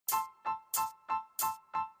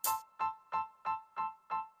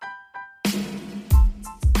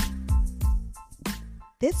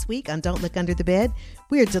This week on Don't Look Under the Bed,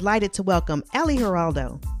 we are delighted to welcome Allie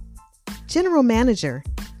Giraldo, General Manager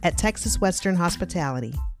at Texas Western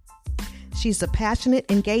Hospitality. She's a passionate,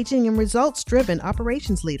 engaging, and results-driven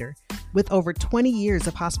operations leader with over 20 years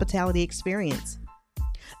of hospitality experience.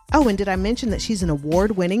 Oh, and did I mention that she's an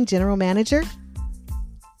award-winning general manager?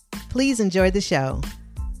 Please enjoy the show.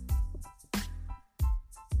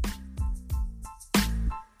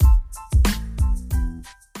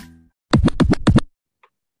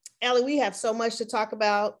 Allie, we have so much to talk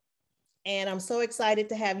about, and I'm so excited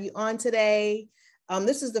to have you on today.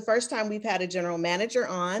 This is the first time we've had a general manager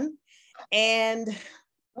on, and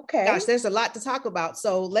gosh, there's a lot to talk about.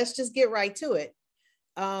 So let's just get right to it.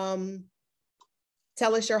 Tell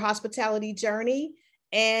us your hospitality journey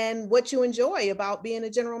and what you enjoy about being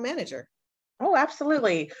a general manager. Oh,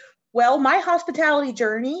 absolutely. Well, my hospitality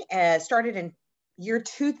journey started in year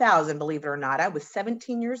 2000, believe it or not. I was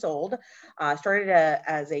 17 years old. Started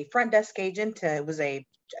as a front desk agent. I think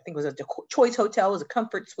it was a Choice Hotel. It was a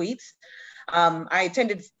Comfort Suites. I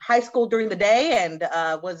attended high school during the day and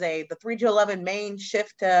was the 3 to 11 main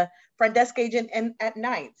shift front desk agent at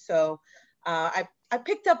night. So I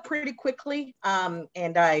picked up pretty quickly,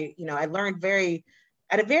 and I learned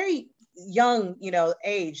at a very young,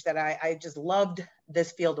 age that I just loved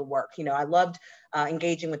this field of work. I loved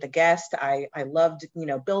engaging with the guest. I loved,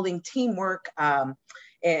 building teamwork, and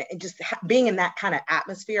just being in that kind of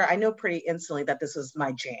atmosphere. I know pretty instantly that this was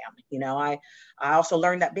my jam. I also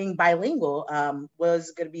learned that being bilingual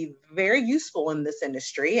was going to be very useful in this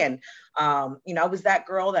industry. And, I was that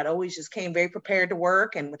girl that always just came very prepared to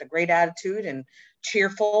work and with a great attitude and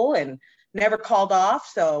cheerful and never called off.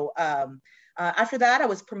 So after that, I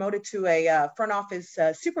was promoted to a front office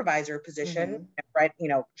supervisor position, right,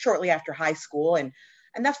 shortly after high school. And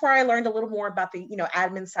that's where I learned a little more about the,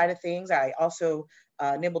 admin side of things. I also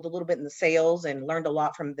nibbled a little bit in the sales and learned a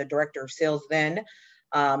lot from the director of sales then.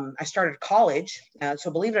 I started college.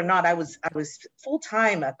 So believe it or not, I was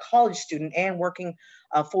full-time a college student and working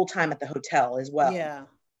full-time at the hotel as well. Yeah.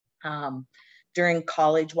 During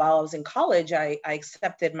college, while I was in college, I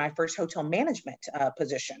accepted my first hotel management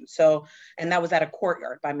position. So, and that was at a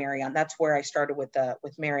Courtyard by Marriott. That's where I started with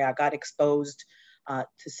Marriott. Got exposed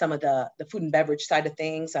to some of the food and beverage side of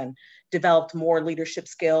things and developed more leadership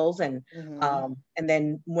skills, and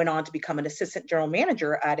then went on to become an assistant general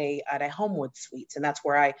manager at a Homewood Suites. And that's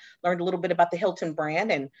where I learned a little bit about the Hilton brand,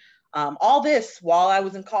 and all this while I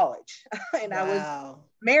was in college. And I was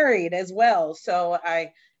married as well. So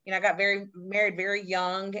I got married very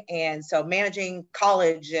young. And so managing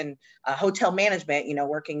college and hotel management,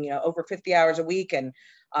 working, over 50 hours a week, and,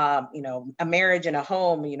 a marriage and a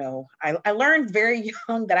home, I learned very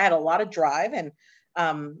young that I had a lot of drive and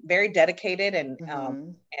very dedicated. And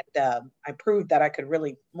I proved that I could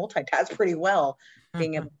really multitask pretty well,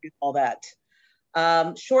 being able to do all that.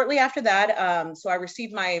 Shortly after that, so I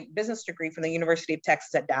received my business degree from the University of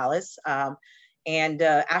Texas at Dallas. And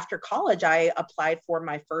after college, I applied for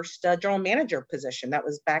my first general manager position. That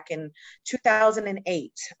was back in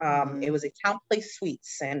 2008. It was at Count Place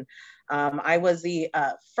Suites. And I was the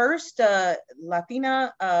first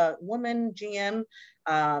Latina woman GM,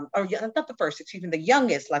 or not the first, excuse me, the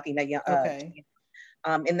youngest Latina GM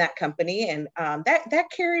in that company. And that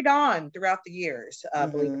carried on throughout the years,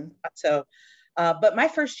 believe it or not. So, but my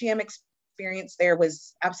first GM experience there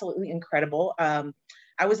was absolutely incredible.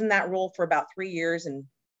 I was in that role for about 3 years, and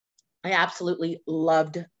I absolutely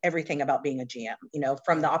loved everything about being a GM,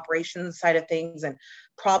 from the operations side of things and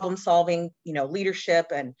problem solving,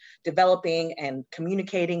 leadership and developing and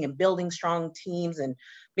communicating and building strong teams and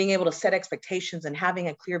being able to set expectations and having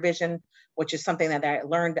a clear vision, which is something that I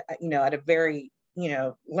learned, at a very,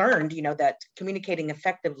 that communicating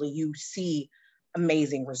effectively, you see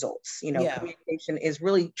amazing results. Communication is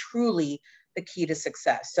really, truly the key to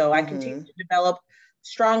success. So I continue to develop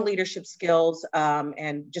strong leadership skills,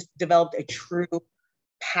 and just developed a true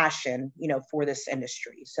passion, for this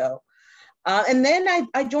industry. So, and then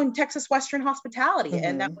I joined Texas Western Hospitality,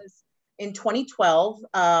 and that was in 2012,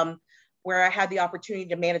 where I had the opportunity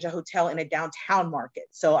to manage a hotel in a downtown market.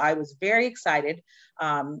 So I was very excited,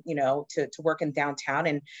 to work in downtown,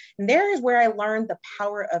 and there is where I learned the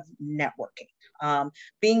power of networking.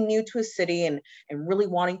 Being new to a city and really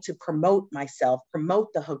wanting to promote myself, promote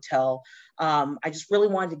the hotel. I just really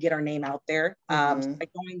wanted to get our name out there. I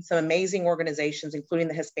joined some amazing organizations, including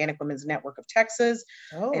the Hispanic Women's Network of Texas.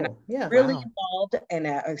 And I'm really involved, and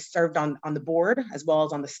I served on the board as well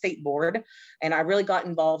as on the state board. And I really got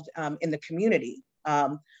involved in the community.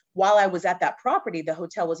 while I was at that property, the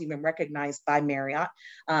hotel was even recognized by Marriott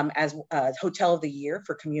as Hotel of the Year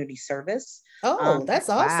for community service. Oh, that's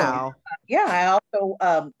awesome. Wow. Yeah, I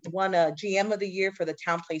also won a GM of the Year for the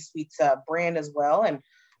Town Place Suites brand as well, and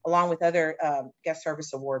along with other guest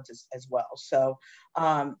service awards as well. So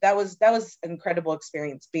that was an incredible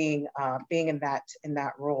experience being in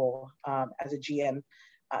that role as a GM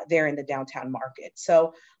there in the downtown market.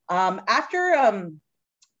 So after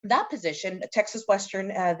that position, Texas Western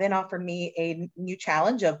then offered me a new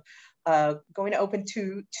challenge of going to open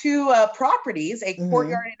two properties, a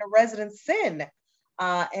courtyard and a residence inn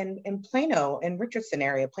in Plano and Richardson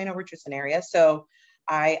area. So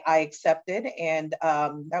I accepted, and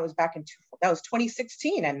that was that was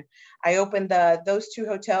 2016, and I opened those two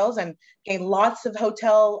hotels and gained lots of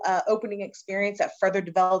hotel opening experience that further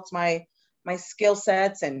developed my skill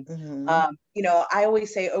sets. And you know, I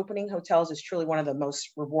always say opening hotels is truly one of the most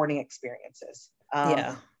rewarding experiences.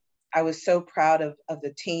 Yeah. I was so proud of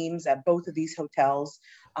the teams at both of these hotels.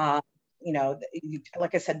 You know,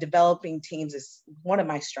 like I said, developing teams is one of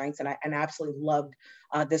my strengths, and I absolutely loved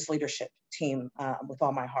this leadership team with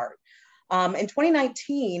all my heart. In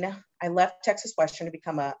 2019, I left Texas Western to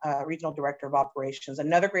become a regional director of operations.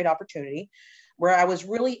 Another great opportunity where I was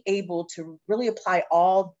really able to really apply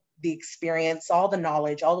all the experience, all the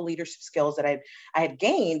knowledge, all the leadership skills that I had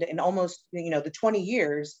gained in almost, you know, the 20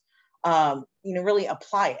 years, you know, really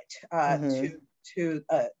apply it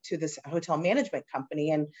to this hotel management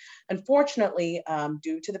company. And unfortunately,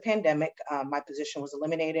 due to the pandemic, my position was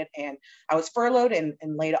eliminated and I was furloughed and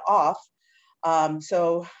laid off.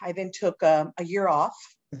 So I then took a year off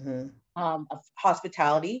of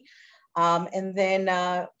hospitality, and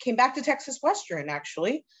then came back to Texas Western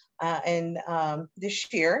actually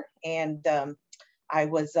this year. And I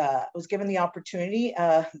was given the opportunity,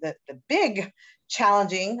 the big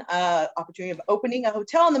challenging opportunity of opening a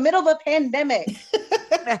hotel in the middle of a pandemic.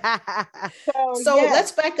 So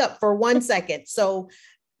let's back up for 1 second. So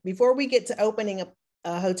before we get to opening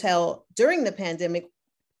a hotel during the pandemic,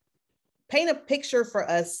 paint a picture for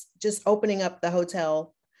us just opening up the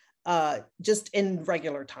hotel just in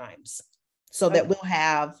regular times so that we'll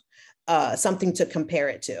have something to compare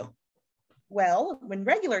it to. Well, in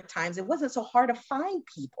regular times, it wasn't so hard to find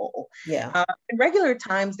people. Yeah. In regular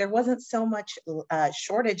times, there wasn't so much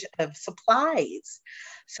shortage of supplies.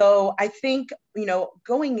 So I think, you know,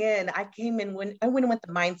 going in, I came in when I went in with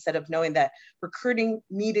the mindset of knowing that recruiting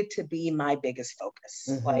needed to be my biggest focus.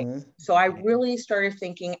 So I really started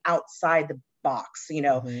thinking outside the box, you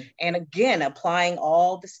know, and again, applying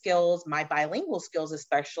all the skills, my bilingual skills,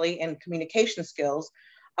 especially, and communication skills.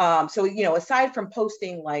 So, you know, aside from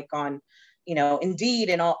posting like on, you know, Indeed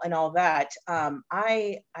and all that,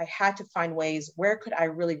 I had to find ways, where could I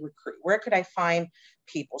really recruit? Where could I find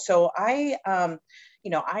people? So I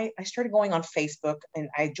started going on Facebook, and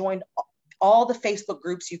I joined all the Facebook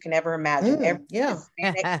groups you can ever imagine. Every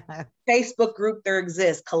Hispanic Facebook group there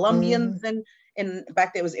exists. Colombians and in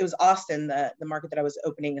fact, it was Austin, the market that I was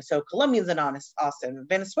opening. So Colombians in Austin,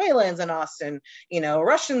 Venezuelans in Austin, you know,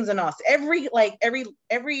 Russians in Austin, every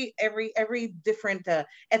different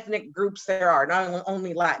ethnic groups there are, not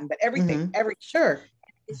only Latin, but everything, Sure.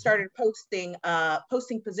 It started posting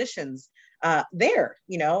positions there,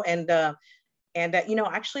 you know, and you know,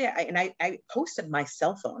 actually, I posted my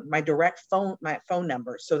cell phone, my phone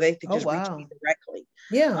number, so they could just reach me directly.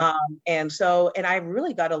 Yeah. And I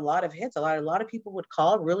really got a lot of hits. A lot of people would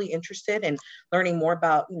call, really interested in learning more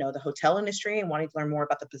about, you know, the hotel industry and wanting to learn more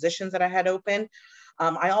about the positions that I had open.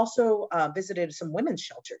 I also visited some women's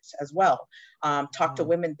shelters as well, talked to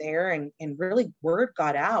women there, and really word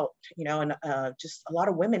got out, you know, and just a lot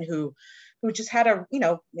of women who just had a, you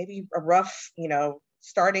know, maybe a rough, you know,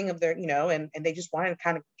 starting of their, you know, and they just wanted to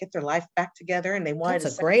kind of get their life back together, and they wanted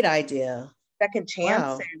a great idea, second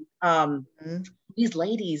chance. And these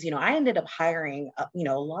ladies, you know, I ended up hiring, you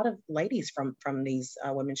know, a lot of ladies from these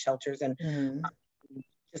women's shelters, and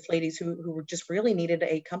just ladies who just really needed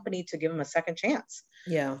a company to give them a second chance.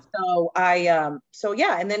 Yeah. So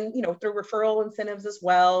and then, you know, through referral incentives as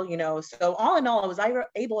well, you know, so all in all, I was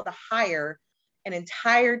able to hire an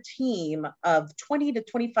entire team of 20 to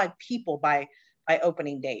 25 people by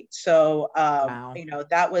opening date. So, you know,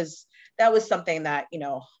 that was something that, you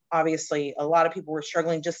know, obviously a lot of people were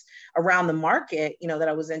struggling just around the market, you know, that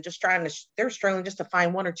I was in, just they're struggling just to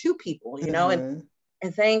find one or two people, you know, and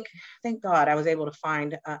thank God I was able to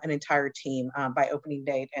find an entire team by opening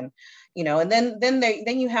date. And, you know, and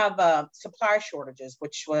then you have supplier shortages,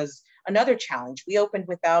 which was another challenge. We opened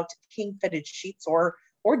without king fitted sheets or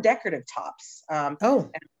decorative tops.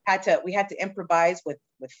 We had to improvise with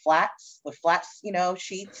flats, you know,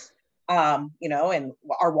 sheets. And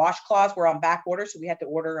our washcloths were on back order. So we had to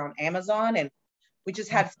order on Amazon, and we just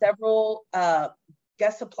had several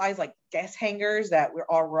guest supplies like guest hangers that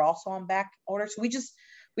were also on back order. So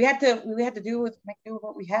we had to make do with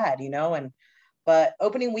what we had, but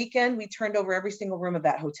opening weekend, we turned over every single room of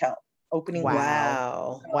that hotel. Opening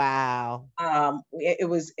wow. weekend. Wow. It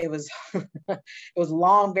was it was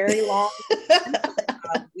long, very long.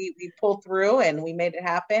 We pulled through and we made it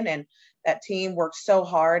happen, and that team worked so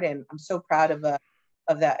hard, and I'm so proud of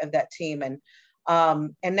that team. And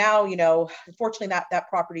now, fortunately that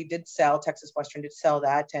property did sell. Texas Western did sell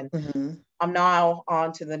that, and I'm now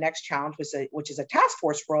on to the next challenge, which is a task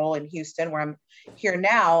force role in Houston, where I'm here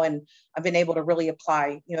now, and I've been able to really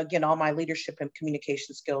apply, again, all my leadership and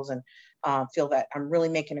communication skills, and feel that I'm really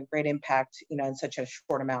making a great impact, in such a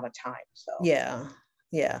short amount of time. So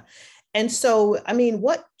yeah. And so, I mean,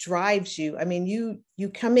 what drives you? I mean, you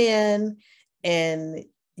come in and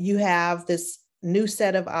you have this new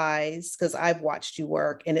set of eyes, because I've watched you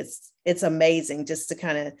work, and it's amazing just to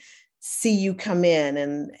kind of see you come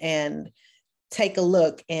in and take a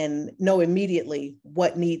look and know immediately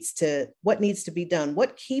what needs to be done.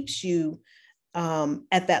 What keeps you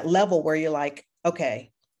at that level where you're like,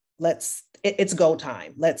 okay, it's go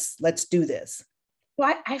time. Let's do this.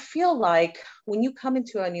 Well, I feel like when you come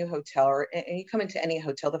into a new hotel, and you come into any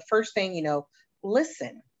hotel, the first thing,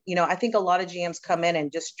 listen. I think a lot of GMs come in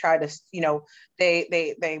and just try to,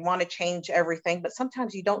 they want to change everything, but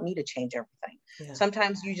sometimes you don't need to change everything. Yeah.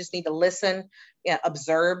 Sometimes you just need to listen,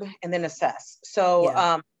 observe, and then assess.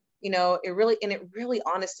 So, it really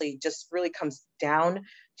honestly just really comes down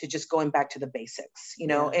to just going back to the basics,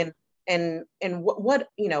 and what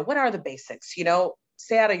are the basics,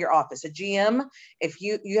 stay out of your office. A GM, if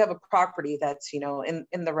you have a property that's, in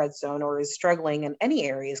the red zone or is struggling in any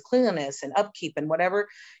areas, cleanliness and upkeep and whatever,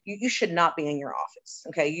 you should not be in your office.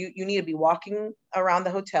 Okay. You need to be walking around the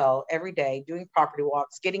hotel every day, doing property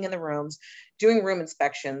walks, getting in the rooms, doing room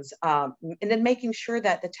inspections, and then making sure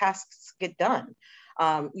that the tasks get done.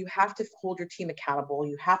 You have to hold your team accountable.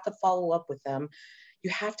 You have to follow up with them. You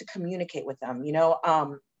have to communicate with them,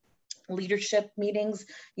 leadership meetings.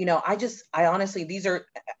 I honestly,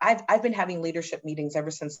 I've been having leadership meetings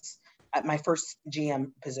ever since my first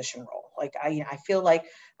GM position role. Like I feel like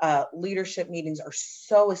leadership meetings are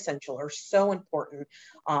so essential, are so important.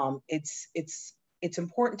 It's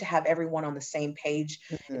important to have everyone on the same page.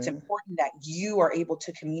 It's important that you are able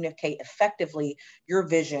to communicate effectively your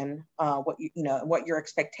vision, what your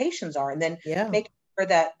expectations are, and then make sure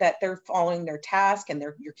that they're following their task, and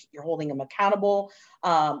you're holding them accountable.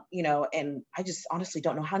 And I just honestly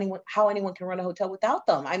don't know how anyone can run a hotel without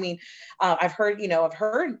them. I mean, I've heard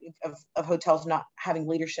of hotels not having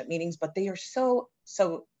leadership meetings, but they are so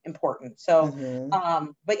important. So,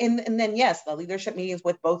 and then yes, the leadership meetings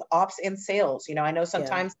with both ops and sales. I know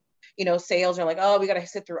sometimes, sales are like, oh, we got to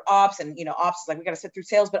sit through ops, and ops is like, we got to sit through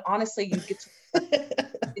sales. But honestly, you get to,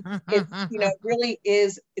 it really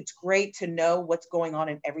is. It's great to know what's going on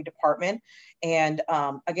in every department. And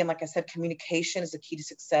again, like I said, communication is the key to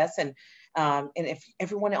success. And if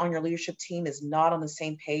everyone on your leadership team is not on the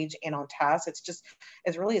same page and on task, it's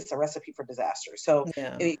a recipe for disaster. So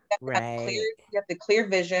you have the clear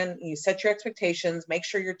vision, you set your expectations, make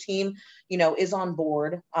sure your team, is on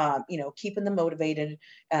board, keeping them motivated.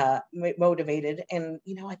 And,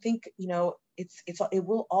 I think, it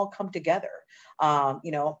will all come together.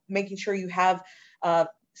 Making sure you have,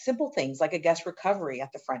 simple things like a guest recovery at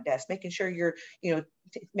the front desk, making sure you're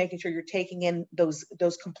taking in those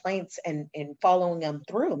complaints and following them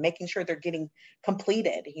through, making sure they're getting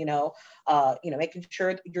completed, making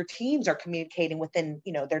sure your teams are communicating within,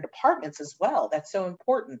 their departments as well. That's so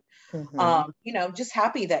important. Just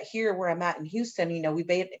happy that here where I'm at in Houston, we've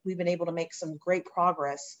been able to make some great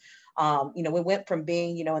progress. We went from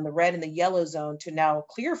being, in the red and the yellow zone to now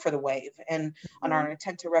clear for the wave, and on our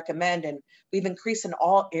intent to recommend. And we've increased in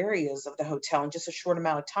all areas of the hotel in just a short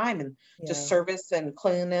amount of time, and just service and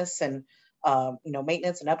cleanliness and,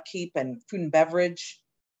 maintenance and upkeep and food and beverage.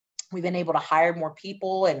 We've been able to hire more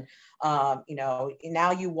people, and,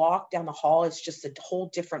 now you walk down the hall, it's just a whole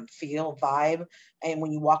different feel, vibe. And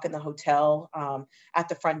when you walk in the hotel, at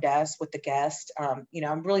the front desk with the guest,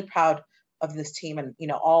 I'm really proud of this team, and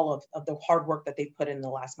all of the hard work that they put in the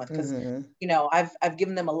last month, because I've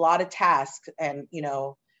given them a lot of tasks, and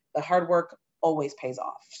the hard work always pays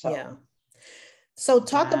off. So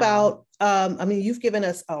talk about you've given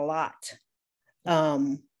us a lot,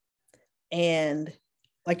 and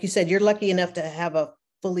like you said, you're lucky enough to have a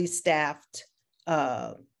fully staffed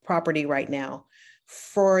property right now.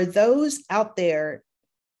 For those out there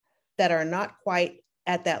that are not quite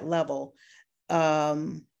at that level,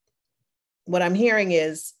 what I'm hearing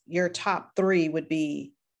is your top three would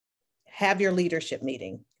be have your leadership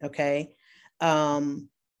meeting. Okay. The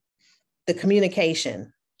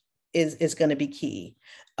communication is going to be key.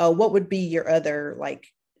 What would be your other, like,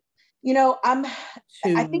 I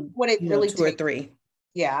think what it really two or takes, three?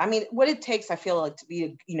 yeah, I mean, what it takes, I feel like, to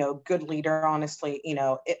be a good leader, honestly,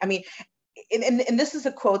 I mean, and this is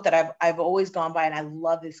a quote that I've always gone by, and I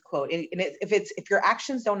love this quote. If your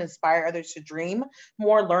actions don't inspire others to dream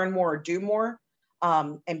more, learn more, or do more,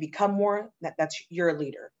 and become more, that's you're a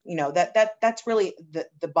leader. That's really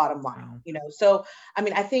the bottom line. So I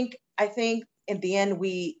mean, I think in the end,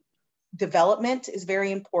 development is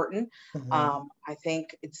very important. I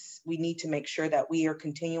think we need to make sure that we are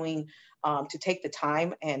continuing to take the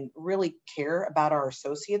time and really care about our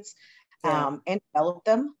associates, and develop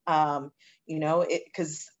them.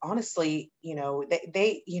 Because honestly,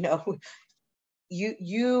 they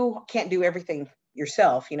you can't do everything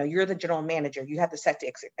yourself. You're the general manager. You have to set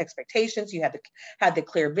the expectations. You have to have the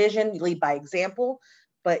clear vision. You lead by example,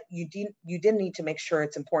 but you didn't need to make sure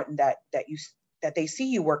it's important that they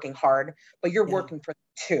see you working hard, but you're working for them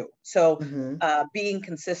too. So being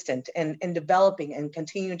consistent and developing and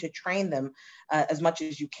continuing to train them as much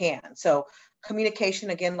as you can. So communication,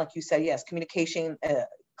 again, like you said, yes, communication,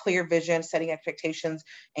 clear vision, setting expectations,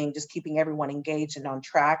 and just keeping everyone engaged and on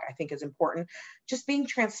track, I think is important. Just being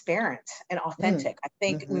transparent and authentic. I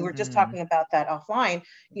think we were just talking about that offline,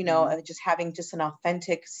 just having just an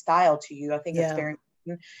authentic style to you. I think that's very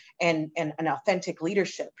important, and an authentic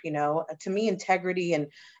leadership. To me, integrity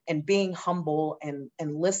and being humble and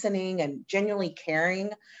listening and genuinely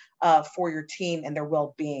caring for your team and their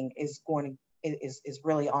well-being is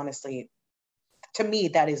really, honestly, to me,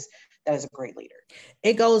 that is a great leader.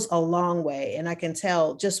 It goes a long way. And I can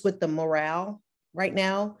tell just with the morale right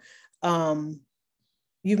now,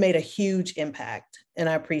 you've made a huge impact, and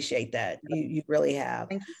I appreciate that. You really have.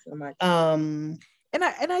 Thank you so much. And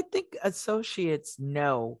I think associates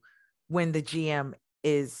know when the GM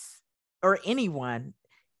or anyone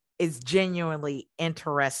is genuinely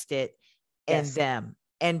interested in them,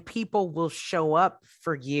 and people will show up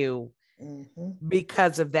for you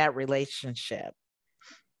because of that relationship.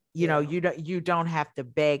 You don't have to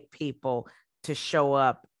beg people to show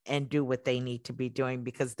up and do what they need to be doing,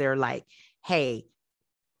 because they're like, hey,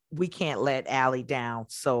 we can't let Allie down.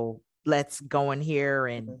 So let's go in here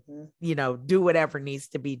and, do whatever needs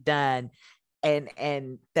to be done.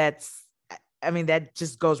 And that's, I mean, that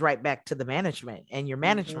just goes right back to the management and your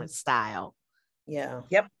management style. Yeah.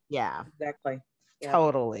 Yep. Yeah. Exactly. Yep.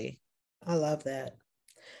 Totally. I love that.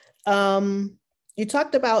 You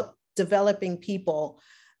talked about developing people.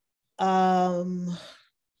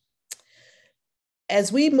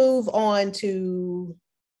 As we move on to,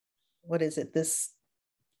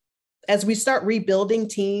 as we start rebuilding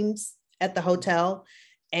teams at the hotel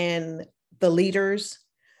and the leaders,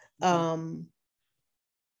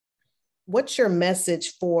 what's your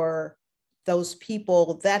message for those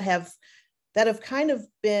people that have kind of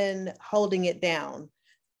been holding it down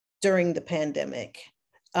during the pandemic?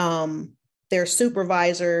 They're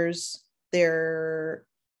supervisors, they're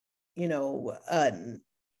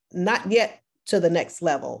not yet to the next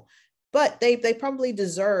level, but they probably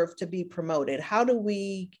deserve to be promoted. How do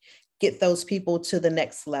we get those people to the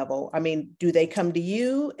next level? I mean, do they come to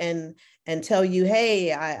you and tell you,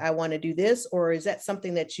 hey, I want to do this? Or is that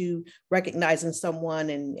something that you recognize in someone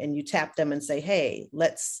and you tap them and say, hey,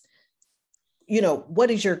 let's, what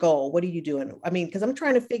is your goal? What are you doing? I mean, because I'm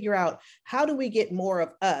trying to figure out, how do we get more of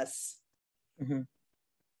us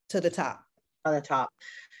to the top? On the top.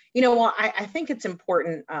 Well, I think it's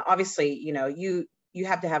important. Obviously, you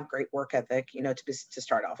have to have great work ethic, to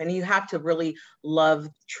start off, and you have to really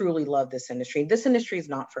truly love this industry. This industry is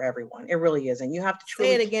not for everyone. It really isn't. You have to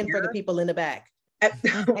truly say it again for the people in the back.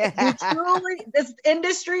 This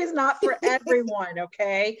industry is not for everyone.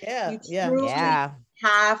 Okay. You truly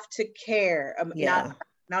have to care.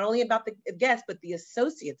 Not only about the guests, but the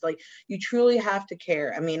associates. Like, you truly have to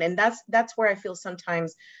care. I mean, and that's where I feel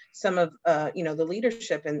sometimes some of the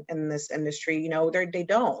leadership in this industry, they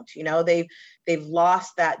don't. They've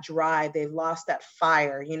lost that drive, they've lost that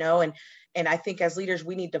fire. And I think as leaders,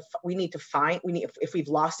 if we've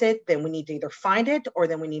lost it, then we need to either find it, or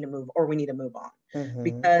then we need to move on.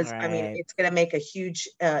 Because I mean, it's going to make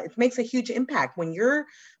it makes a huge impact when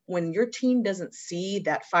your team doesn't see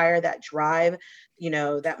that fire, that drive,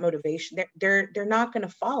 that motivation. They're not going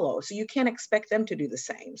to follow. So you can't expect them to do the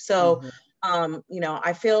same. So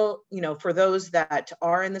I feel, for those that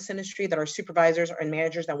are in this industry, that are supervisors and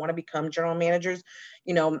managers that want to become general managers,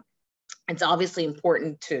 it's obviously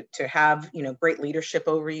important to have, great leadership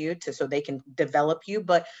over you so they can develop you.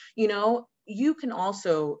 But, you can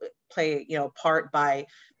also play, part by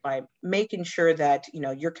making sure that,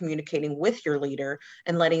 you're communicating with your leader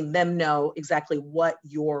and letting them know exactly what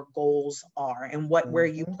your goals are and where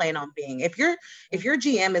you plan on being. If your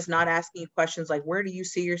GM is not asking you questions like, where do you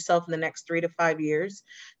see yourself in the next 3 to 5 years,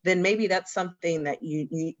 then maybe that's something that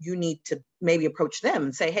you need to maybe approach them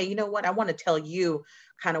and say, hey, you know what, I want to tell you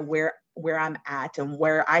kind of where I'm at and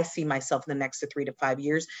where I see myself in the next 3 to 5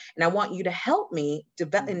 years. And I want you to help me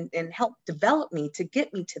and help develop me to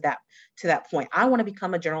get me to that point. I want to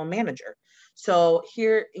become a general manager. So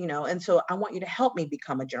here, and so I want you to help me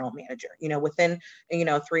become a general manager, within,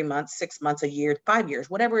 3 months, 6 months, a year, 5 years,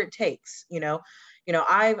 whatever it takes.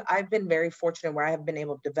 I've been very fortunate where I have been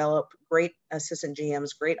able to develop great assistant GMs,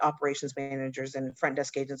 great operations managers, and front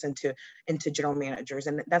desk agents into general managers,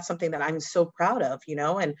 and that's something that I'm so proud of.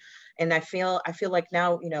 And I feel like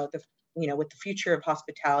now, with the future of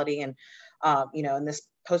hospitality and in this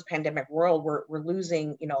post-pandemic world, we're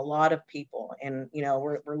losing a lot of people, and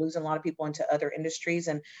we're losing a lot of people into other industries,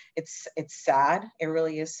 and it's sad. It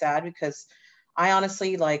really is sad, because I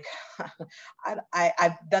honestly, like,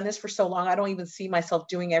 I've done this for so long. I don't even see myself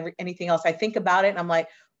doing anything else. I think about it and I'm like,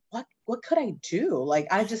 what could I do? Like,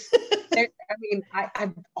 I've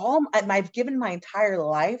given my entire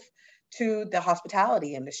life to the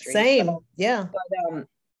hospitality industry. Same. So, yeah.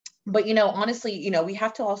 But honestly, we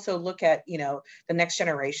have to also look at, the next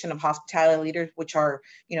generation of hospitality leaders, which are,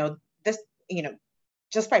 this,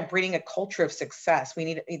 just by breeding a culture of success, we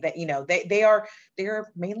need that, they are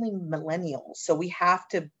mainly millennials. So we have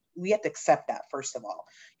to accept that, first of all,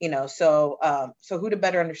 so who to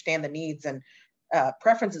better understand the needs and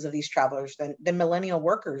preferences of these travelers than millennial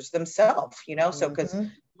workers themselves, so because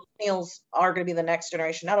millennials are going to be the next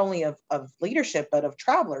generation, not only of leadership, but of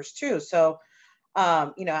travelers too. So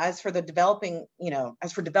as for developing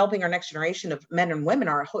our next generation of men and women,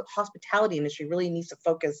 our hospitality industry really needs to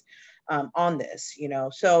focus on this,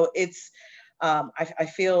 so it's, I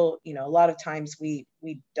feel, a lot of times we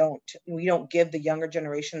don't give the younger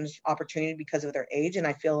generations opportunity because of their age. And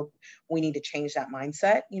I feel we need to change that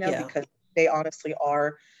mindset, because they honestly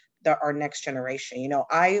are our next generation.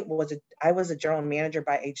 I was a general manager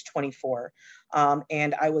by age 24.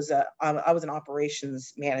 And I was an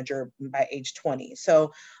operations manager by age 20.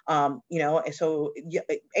 So, so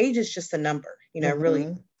age is just a number,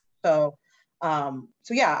 really. So,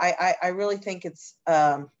 yeah, I really think it's,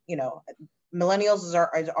 millennials is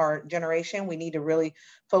our generation. We need to really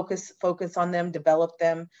focus on them, develop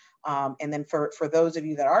them. And then for those of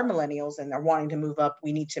you that are millennials and are wanting to move up,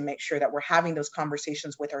 we need to make sure that we're having those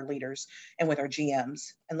conversations with our leaders and with our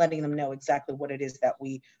GMs and letting them know exactly what it is that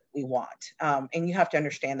we want. And you have to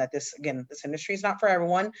understand that this industry is not for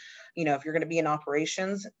everyone. If you're going to be in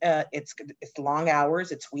operations, it's long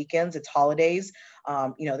hours, it's weekends, it's holidays.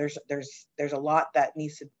 There's a lot that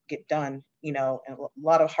needs to get done, and a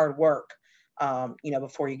lot of hard work,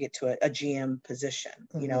 before you get to a GM position,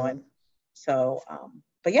 and so,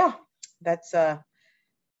 but yeah, that's awesome.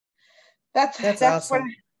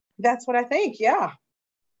 That's what I think. Yeah.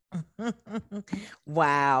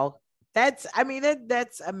 Wow. That's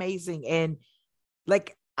amazing. And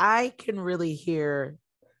like, I can really hear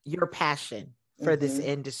your passion for this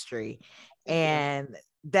industry. And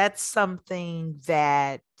that's something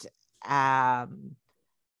that,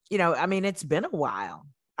 it's been a while.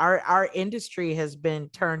 Our industry has been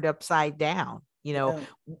turned upside down.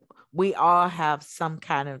 We all have some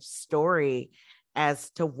kind of story as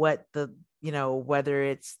to what whether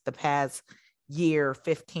it's the past year,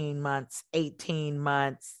 15 months, 18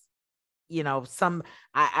 months,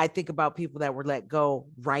 I think about people that were let go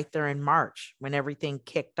right there in March when everything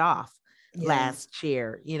kicked off last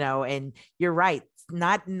year, and you're right.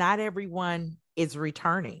 Not everyone is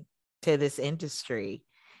returning to this industry.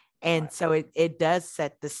 And so it does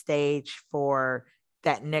set the stage for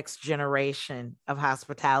that next generation of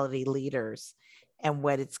hospitality leaders and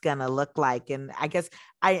what it's going to look like. And I guess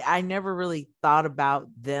I never really thought about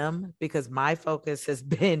them, because my focus has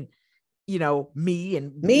been, me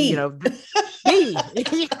and me.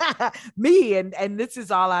 Me. And this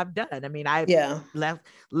is all I've done. I mean, I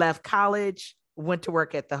left college, went to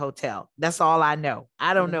work at the hotel. That's all I know.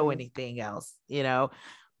 I don't know anything else,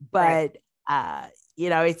 but,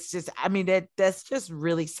 it's just, that's just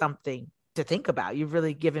really something to think about. You've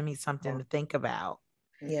really given me something to think about.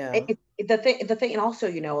 Yeah. The thing, and also,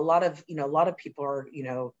 a lot of people are,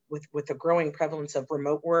 with the growing prevalence of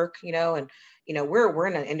remote work, and, we're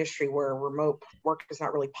in an industry where remote work is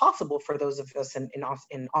not really possible for those of us in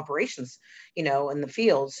operations, in the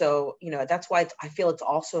field. So, that's why I feel it's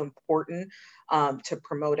also important to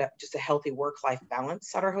promote just a healthy work-life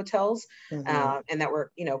balance at our hotels, and that we're,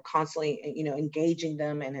 constantly, engaging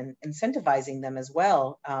them and incentivizing them as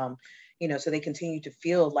well, so they continue to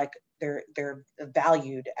feel like they're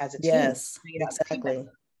valued as a team. Yes, exactly.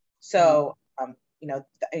 So,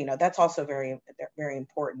 that's also very, very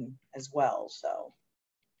important as well. So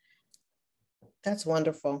that's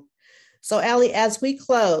wonderful. So, Allie, as we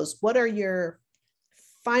close, what are your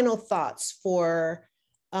final thoughts for,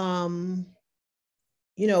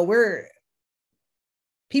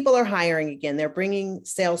 people are hiring again. They're bringing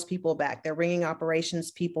salespeople back. They're bringing operations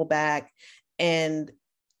people back, and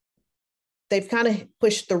they've kind of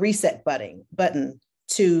pushed the reset button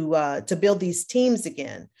to build these teams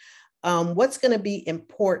again. What's going to be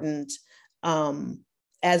important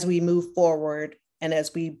as we move forward and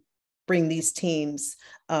as we bring these teams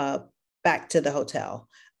back to the hotel?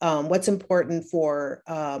 What's important for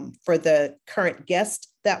the current guest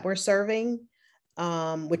that we're serving,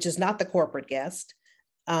 which is not the corporate guest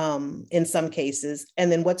in some cases,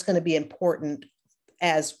 and then what's going to be important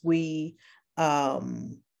as we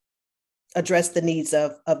address the needs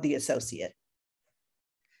of the associate?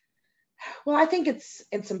 Well, I think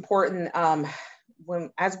it's important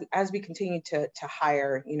as we continue to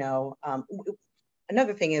hire.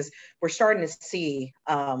 Another thing is we're starting to see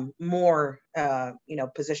more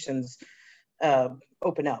positions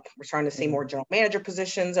open up. We're starting to see more general manager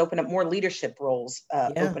positions open up, more leadership roles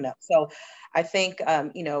open up. So I think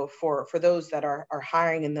for those that are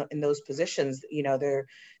hiring in those positions,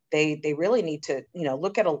 they really need to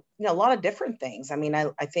look at a lot of different things. I mean,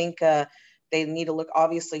 I think they need to look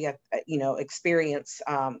obviously at experience.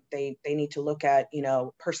 They need to look at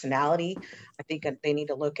personality. I think they need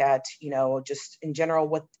to look at just in general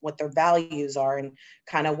what their values are and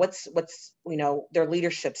kind of what's their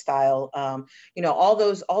leadership style. All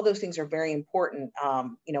those things are very important.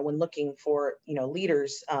 When looking for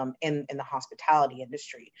leaders in the hospitality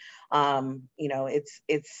industry.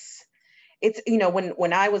 It's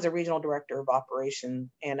when I was a regional director of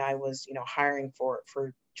operation and I was hiring for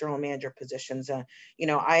general manager positions,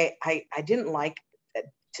 I didn't like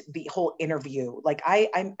the whole interview. Like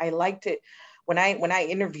I liked it when I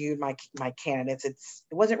interviewed my candidates.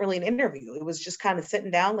 It wasn't really an interview. It was just kind of sitting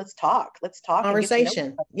down. Let's talk.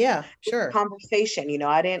 Conversation. Yeah, sure. Conversation.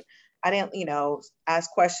 I didn't ask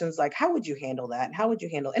questions like, how would you handle that? And how would you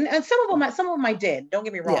handle? And some of them I did. Don't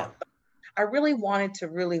get me wrong. Yeah. I really wanted to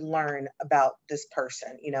really learn about this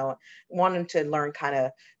person, wanted to learn kind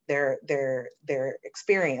of their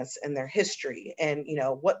experience and their history and,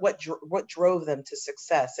 what drove them to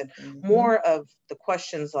success, and more of the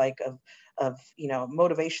questions like of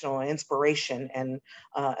motivational and inspiration and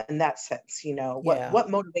in that sense, what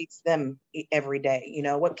motivates them every day,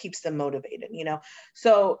 what keeps them motivated,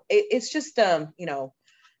 so it's just, I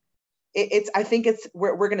think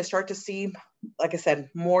we're going to start to see, like I said,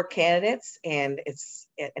 more candidates, and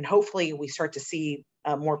hopefully we start to see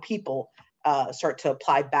more people start to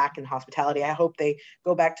apply back in hospitality. I hope they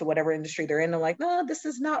go back to whatever industry they're in and like, no, this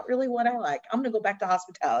is not really what I like. I'm going to go back to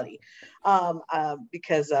hospitality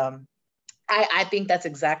because I think that's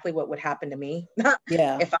exactly what would happen to me.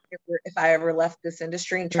 Yeah. If I ever left this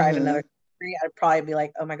industry and tried another industry, I'd probably be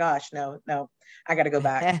like, oh my gosh, no, I got to go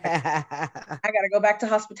back. I got to go back to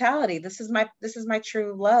hospitality. This is my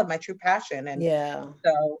true love, my true passion. And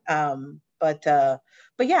so,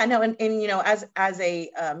 but yeah, no. And as a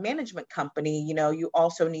management company, you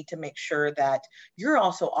also need to make sure that you're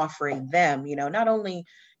also offering them, not only,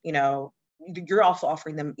 you're also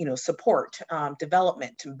offering them, support,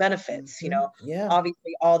 development, benefits,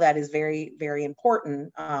 obviously all that is very, very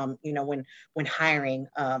important, when hiring,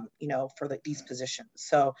 for these positions.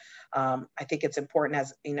 So I think it's important,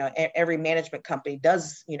 as, every management company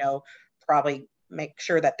does, probably make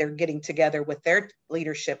sure that they're getting together with their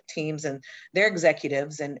leadership teams and their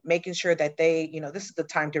executives and making sure that they, this is the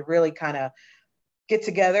time to really kind of get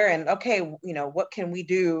together and, okay, what can we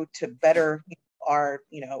do to better our,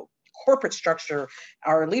 corporate structure,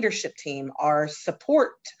 our leadership team, our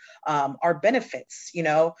support, our benefits,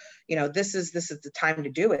 this is the time to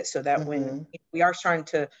do it, so that when we are starting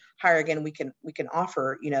to hire again, we can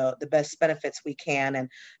offer, the best benefits we can, and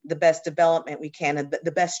the best development we can, and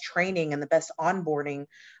the best training and the best onboarding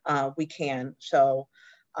we can. So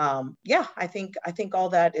yeah, I think all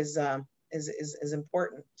that is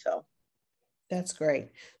important. So that's great.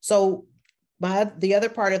 So The other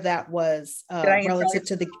part of that was relative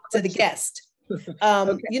to the guest.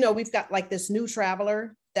 Okay. You know, we've got like this new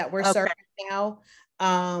traveler that we're serving now.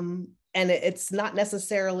 And it's not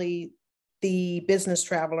necessarily the business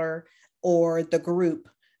traveler or the group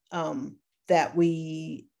that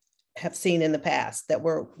we have seen in the past that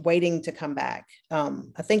we're waiting to come back.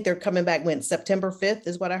 I think they're coming back when September 5th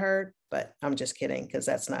is what I heard, but I'm just kidding because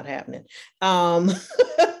that's not happening.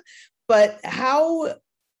 But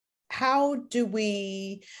how do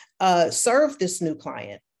we serve this new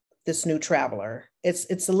client, this new traveler?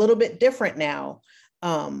 It's a little bit different now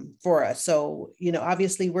for us. So, you know,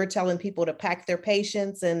 obviously we're telling people to pack their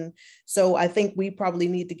patience. And so I think we probably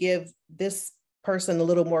need to give this person a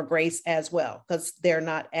little more grace as well, because they're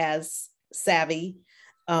not as savvy.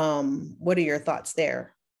 What are your thoughts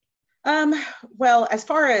there? Well, as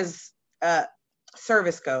far as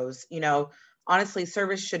service goes, you know, honestly,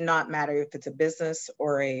 service should not matter if it's a business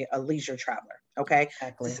or a leisure traveler. Okay.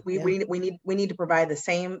 Exactly. We need to provide the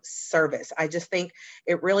same service. I just think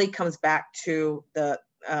it really comes back to the,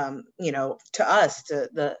 you know, to us, to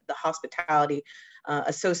the hospitality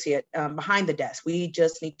associate behind the desk. We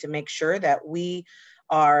just need to make sure that we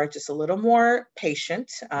are just a little more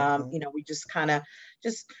patient. You know, we just kind of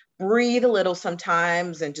just breathe a little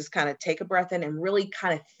sometimes and just kind of take a breath in and really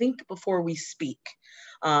kind of think before we speak.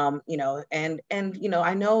 You know, and you know,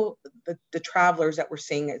 I know the travelers that we're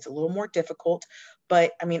seeing, it's a little more difficult,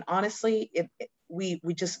 but I mean, honestly, we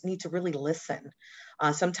just need to really listen.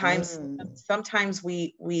 Sometimes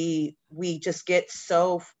we just get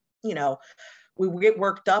so, you know, we get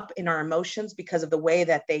worked up in our emotions because of the way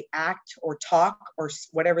that they act or talk or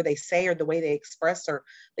whatever they say or the way they express or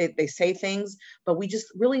they say things, but we just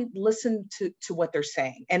really listen to what they're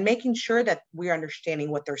saying and making sure that we're understanding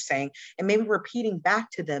what they're saying and maybe repeating back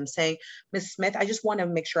to them saying, Ms. Smith, I just want to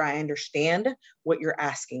make sure I understand what you're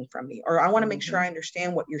asking from me, or I want to make sure I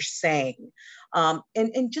understand what you're saying.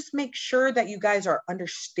 And just make sure that you guys are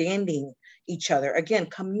understanding each other. Again,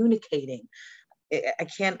 communicating. I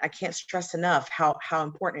can't stress enough how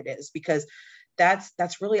important it is, because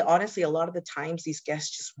that's really honestly a lot of the times these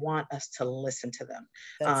guests just want us to listen to them.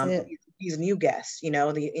 That's it. These new guests, you know,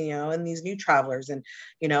 and these new travelers, and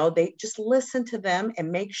you know, they just listen to them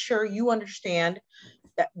and make sure you understand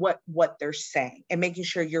that what they're saying, and making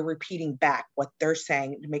sure you're repeating back what they're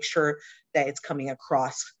saying to make sure that it's coming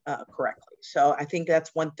across correctly. So I think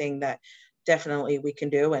that's one thing that definitely we can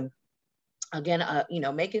do. And again, you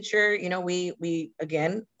know, making sure, you know, we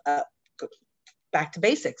again, back to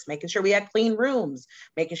basics, making sure we had clean rooms,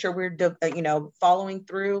 making sure we're, you know, following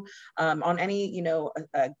through on any, you know,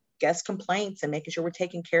 guest complaints, and making sure we're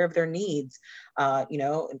taking care of their needs, you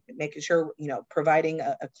know, making sure, you know, providing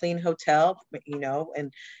a clean hotel, you know,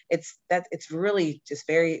 and it's really just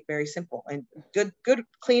very, very simple, and good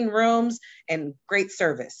clean rooms and great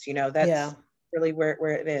service, you know, that's really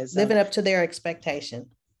where it is. Living up to their expectation.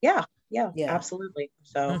 Yeah, absolutely.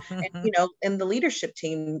 So, and, you know, and the leadership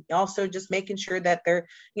team also just making sure that they're,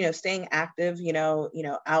 you know, staying active, you know,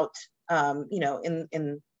 out, you know,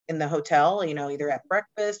 in the hotel, you know, either at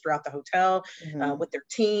breakfast or out the hotel with their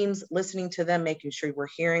teams, listening to them, making sure we're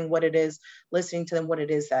hearing what it is, listening to them, what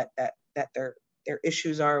it is that their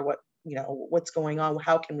issues are, what, you know, what's going on,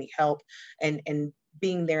 how can we help, and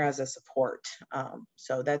being there as a support.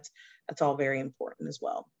 So that's all very important as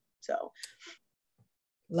well. So.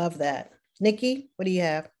 Love that. Nikki, what do you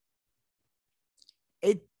have?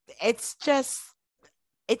 It's just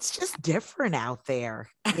different out there.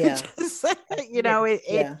 Yeah. You know,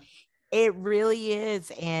 it really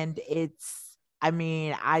is. And it's, I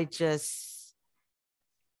mean, I think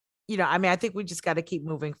we just got to keep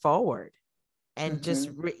moving forward and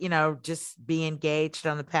just, you know, just be engaged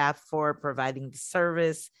on the path for providing the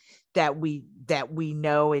service that we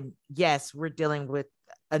know. And yes, we're dealing with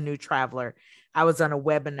a new traveler. I was on a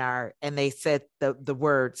webinar and they said the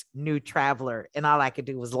words new traveler, and all I could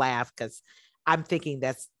do was laugh because I'm thinking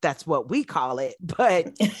that's what we call it.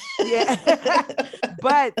 But yeah,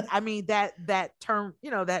 but I mean that term,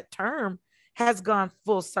 you know, that term has gone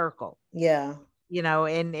full circle. Yeah. You know,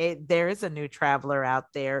 and there is a new traveler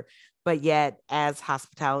out there, but yet as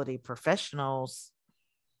hospitality professionals,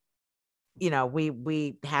 you know,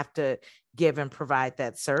 we have to give and provide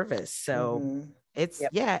that service. So it's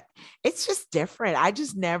it's just different. I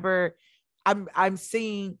just never, I'm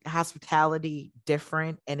seeing hospitality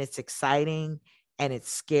different, and it's exciting and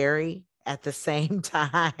it's scary at the same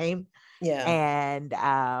time. Yeah. And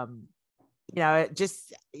you know, it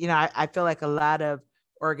just, you know, I feel like a lot of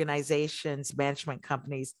organizations, management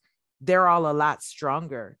companies, they're all a lot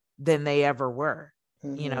stronger than they ever were.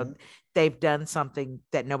 You know, they've done something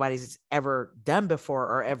that nobody's ever done before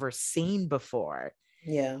or ever seen before.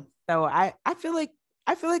 Yeah. So I feel like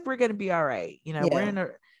we're going to be all right. You know,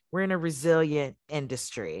 we're in a resilient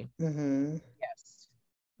industry. Mm-hmm. Yes.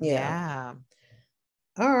 Yeah.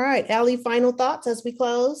 All right, Allie, final thoughts as we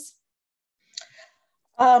close?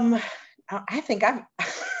 I think I've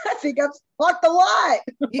talked a lot.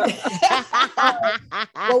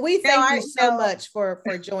 Well, we thank you so much for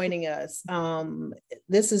joining us.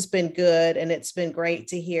 This has been good, and it's been great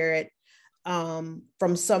to hear it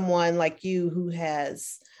from someone like you who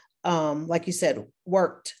has, like you said,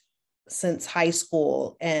 worked since high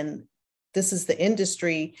school, and this is the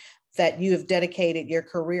industry that you have dedicated your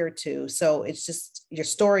career to. So it's just, your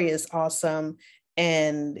story is awesome.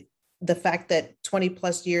 And the fact that 20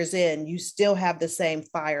 plus years in, you still have the same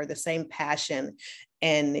fire, the same passion,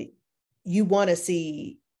 and you want to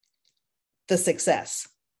see the success,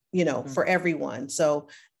 you know, for everyone. So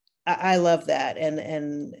I love that.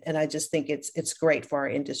 And I just think it's great for our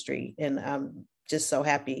industry. And I'm just so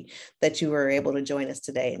happy that you were able to join us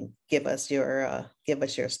today and give us your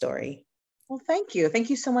story. Well, thank you. Thank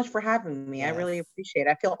you so much for having me. Yes. I really appreciate it.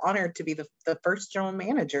 I feel honored to be the first general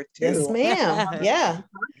manager too. Yes, ma'am. Yeah.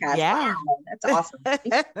 Yeah. Wow, that's awesome.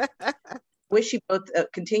 Wish you both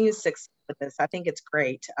continued success with this. I think it's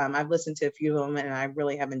great. I've listened to a few of them and I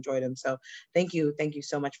really have enjoyed them. So thank you. Thank you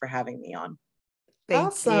so much for having me on.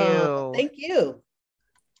 Awesome. Thank you.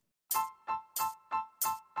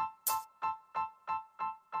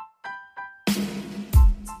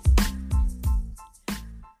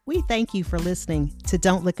 We thank you for listening to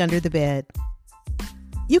Don't Look Under the Bed.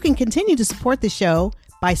 You can continue to support the show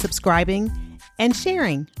by subscribing and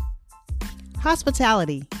sharing.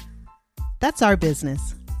 Hospitality, that's our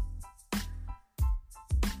business.